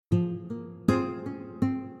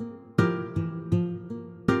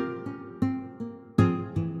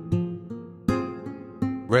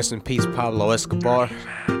Rest in peace, Pablo Escobar.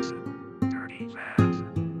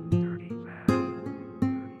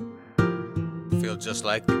 Feel just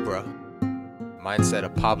like you, bro. Mindset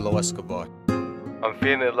of Pablo Escobar. I'm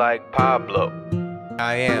feeling like Pablo.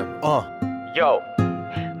 I am. Yo,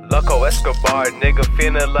 Loco Escobar, nigga,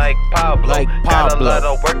 feeling like Pablo. Got a lot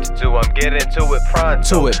of work to do, I'm getting to it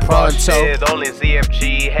pronto. Shit, only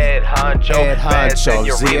ZFG head honcho. Bad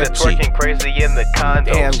senorita twerking crazy in the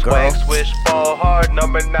condo. Damn, Swag swish, fall hard,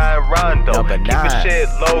 number 9 rondo. Keep it shit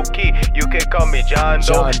low key, you can call me John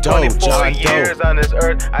Doe. 24 years on this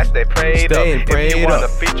earth, I stay prayed up. If you want a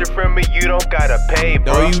feature from me, you don't gotta pay,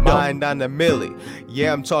 bro. You mind on a milli.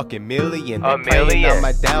 Yeah, I'm talking million. They praying on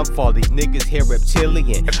my downfall, these niggas here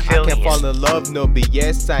reptilian. I can't fall in love, no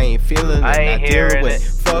BS, I ain't feeling it. I ain't hearing it.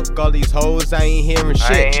 Fuck all these hoes, I ain't hearing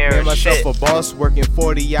shit. Made myself a boss, working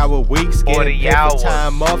 40-hour weeks, getting paid for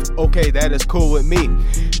time off. Okay, that is cool with me.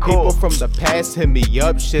 People from the past hit me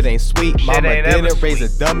up, shit ain't sweet. Mama didn't raise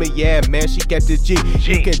a dummy, yeah man, she kept it G.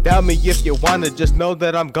 You can doubt me if you wanna, just know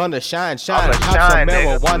that I'm gonna shine. Hop some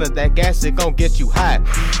marijuana, that gas it gon' get you high.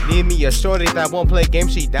 Need me a shorty that won't play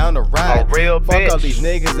games, she down to ride. Fuck all these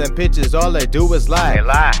niggas and bitches, all they do is lie.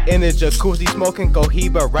 In the jacuzzi smoking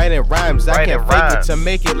Cohiba, writing rhymes. I can't fake it to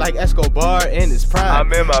make it like Escobar in his prime.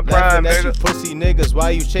 I'm in my prime, nigga. You pussy niggas,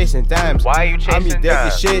 why you chasing dimes? Why you chasing dimes? I'm your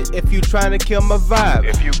dead shit if you trying to kill my vibe.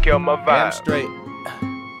 If you kill my vibe. I'm straight.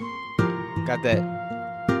 Got that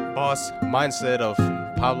boss mindset of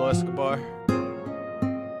Pablo Escobar.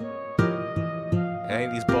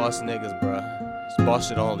 Ain't these boss niggas, bruh. It's boss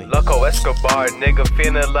shit only. Loco Escobar, nigga,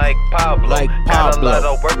 feeling like Pablo. Got a lot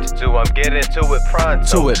of work to do, I'm getting to it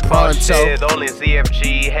pronto. Shit, only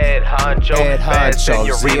ZFG head honcho. Bad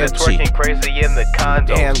senorita twerking crazy in the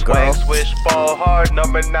condo. Swag swish, fall hard,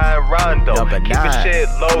 number 9 rondo. Keep it shit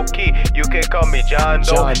low key, you can call me John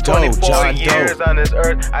Doe. 24 years on this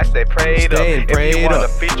earth, I stay prayed up. If you want a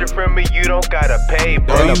feature from me, you don't gotta pay,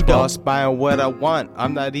 bro. You boss buying what I want,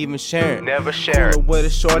 I'm not even sharing. Never sharing. Coolin' with a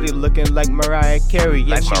shorty looking like Mariah Carey.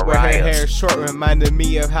 Yeah, she wear her hair short, reminded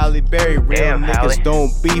me of Halle Berry. Real niggas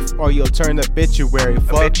don't beef or you'll turn obituary.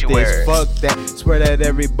 Fuck this, fuck that. Swear that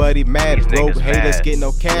everybody mad. Broke haters get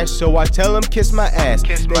no cash, so I tell them kiss my ass.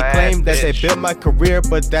 They claim that they built my career,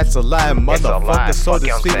 but that's a lie. Motherfucker, so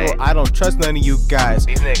deceitful, I don't trust none of you guys.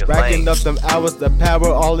 Racking up them hours, the power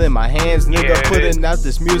all in my hands. Nigga, putting out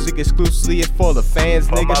this music exclusively for the fans.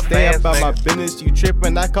 Nigga, stay about my business, you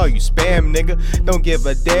trippin', I call you spam, nigga. Don't give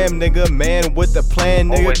a damn, nigga, man with the plan.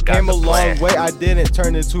 Nigga came a long way, I didn't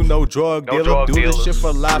turn into no drug dealer. Do this shit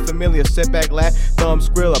for life, familiar, sit back, laugh, thumb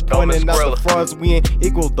skrilla, pointing out the frauds, we ain't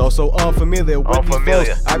equal though, so unfamiliar with these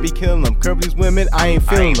foes. I be killing them, curb these women, I ain't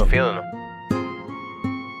feeling them.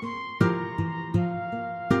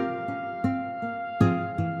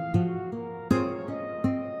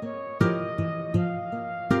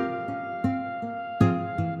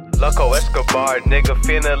 Loco Escobar, nigga,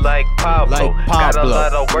 feeling like Pablo. Got a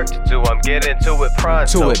lot of work to do, I'm getting to it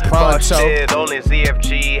pronto. Shit, only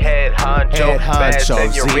ZFG head honcho. Bad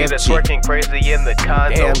senorita twerking crazy in the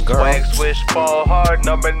condo. Swag swish, fall hard,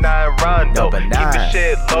 number 9 rondo. Keep it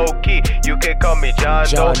shit low key, you can call me John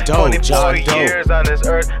Doe. 24 years on this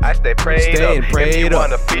earth, I stay prayed up. If you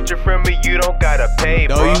want a feature from me, you don't gotta pay,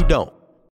 bro. No, you don't.